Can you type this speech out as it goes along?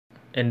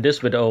In this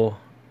video,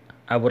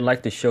 I would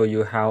like to show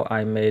you how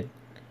I made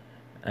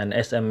an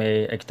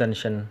SMA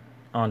extension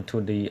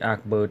onto the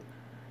Arkbird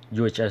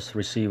UHF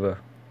receiver.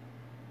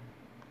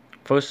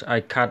 First, I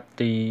cut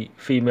the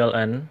female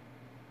end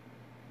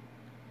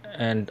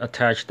and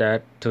attach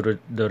that to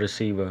the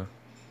receiver.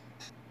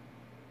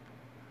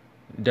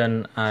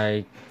 Then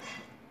I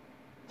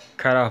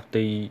cut off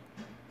the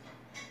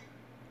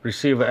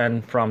receiver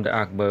end from the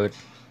Arkbird.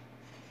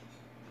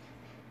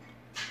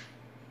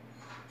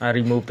 I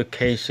remove the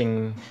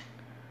casing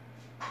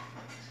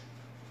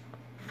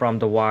from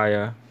the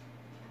wire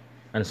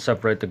and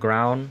separate the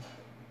ground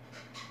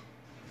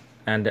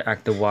and the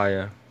active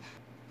wire.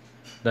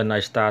 Then I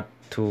start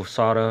to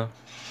solder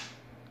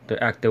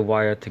the active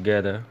wire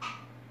together.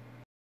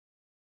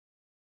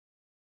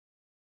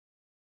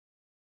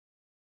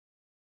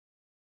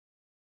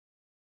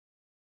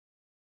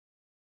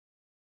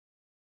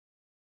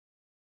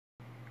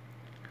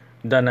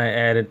 Then I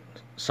added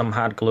some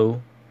hot glue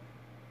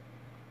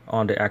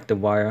on the active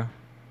wire.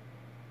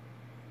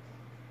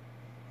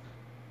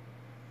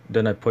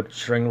 Then I put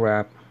shrink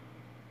wrap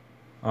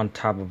on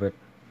top of it.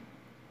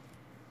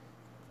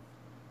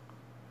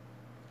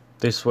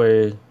 This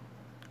way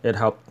it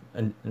helped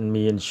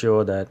me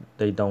ensure that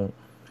they don't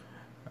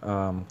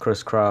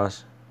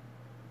crisscross.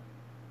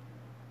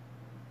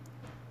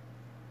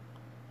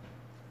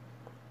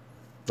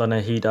 Then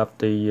I heat up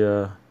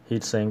the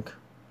heat sink.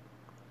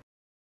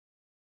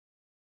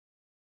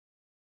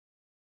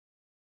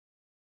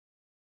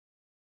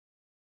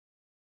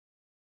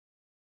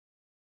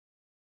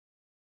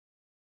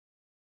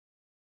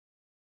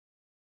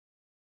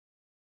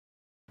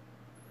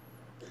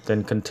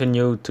 Then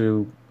continue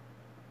to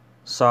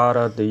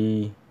solder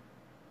the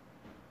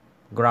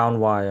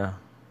ground wire.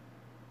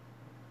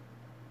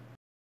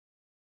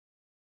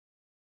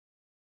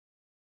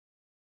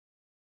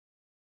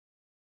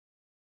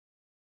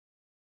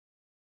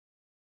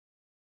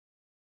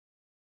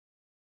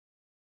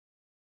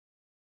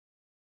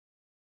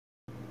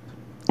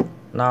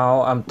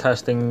 Now I'm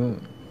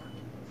testing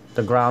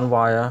the ground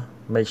wire,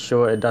 make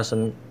sure it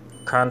doesn't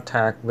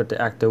contact with the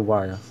active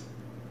wire.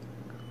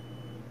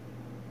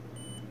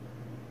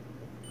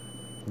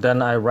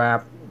 Then I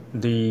wrap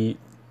the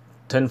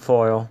tin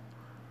foil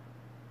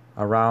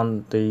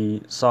around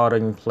the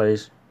soldering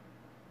place.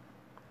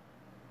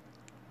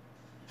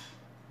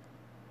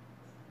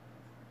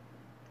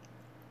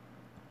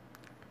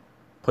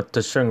 Put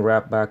the shrink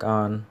wrap back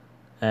on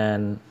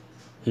and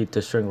heat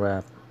the shrink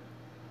wrap.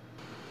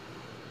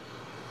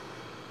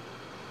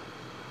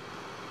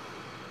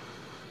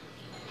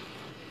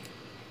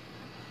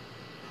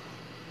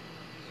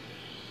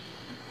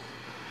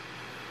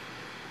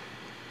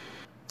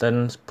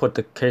 Then put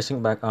the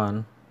casing back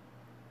on.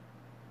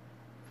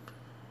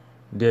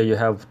 There you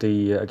have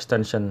the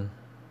extension,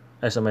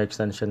 SMA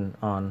extension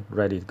on,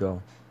 ready to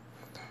go.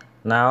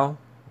 Now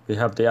we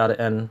have the other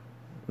end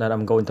that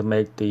I'm going to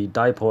make the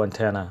dipole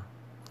antenna.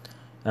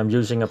 I'm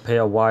using a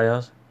pair of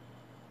wires,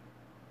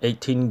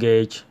 18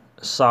 gauge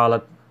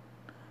solid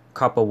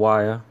copper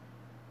wire.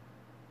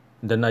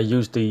 Then I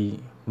use the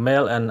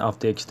male end of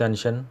the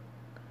extension.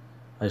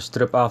 I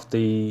strip off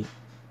the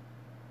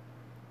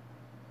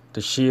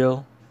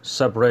shield,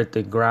 separate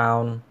the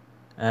ground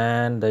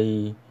and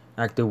the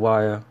active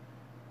wire.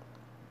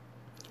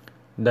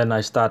 Then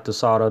I start to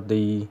solder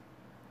the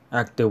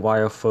active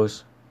wire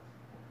first,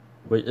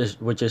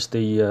 which is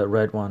the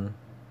red one.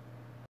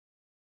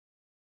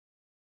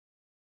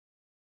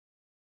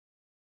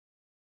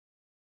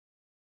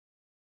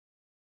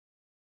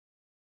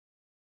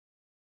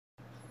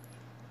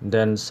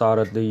 Then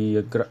solder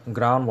the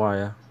ground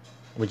wire,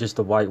 which is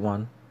the white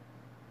one.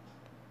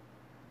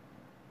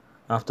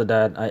 After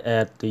that, I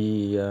add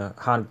the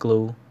hot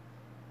glue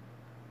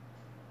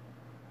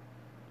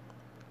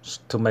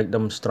to make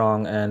them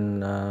strong,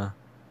 and now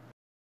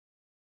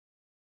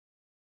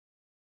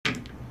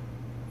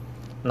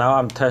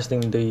I'm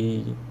testing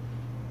the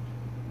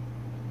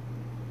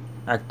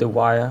active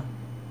wire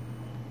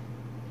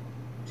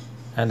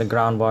and the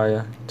ground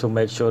wire to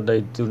make sure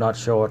they do not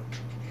short.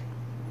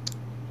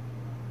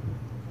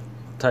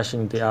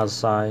 Testing the other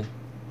side,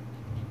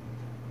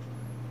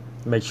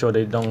 make sure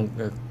they don't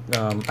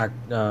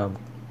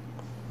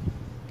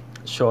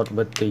short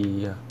with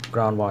the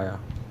ground wire.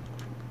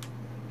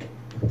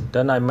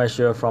 Then I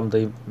measure from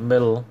the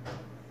middle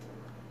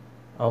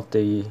of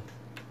the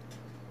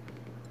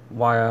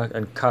wire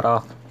and cut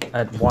off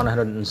at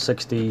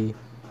 160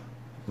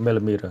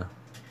 millimeter.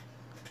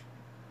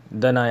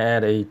 Then I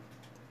add a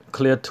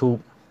clear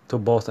tube to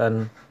both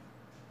ends.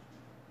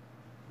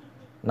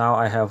 Now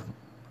I have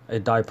a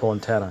dipole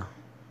antenna.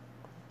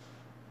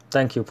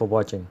 Thank you for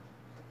watching.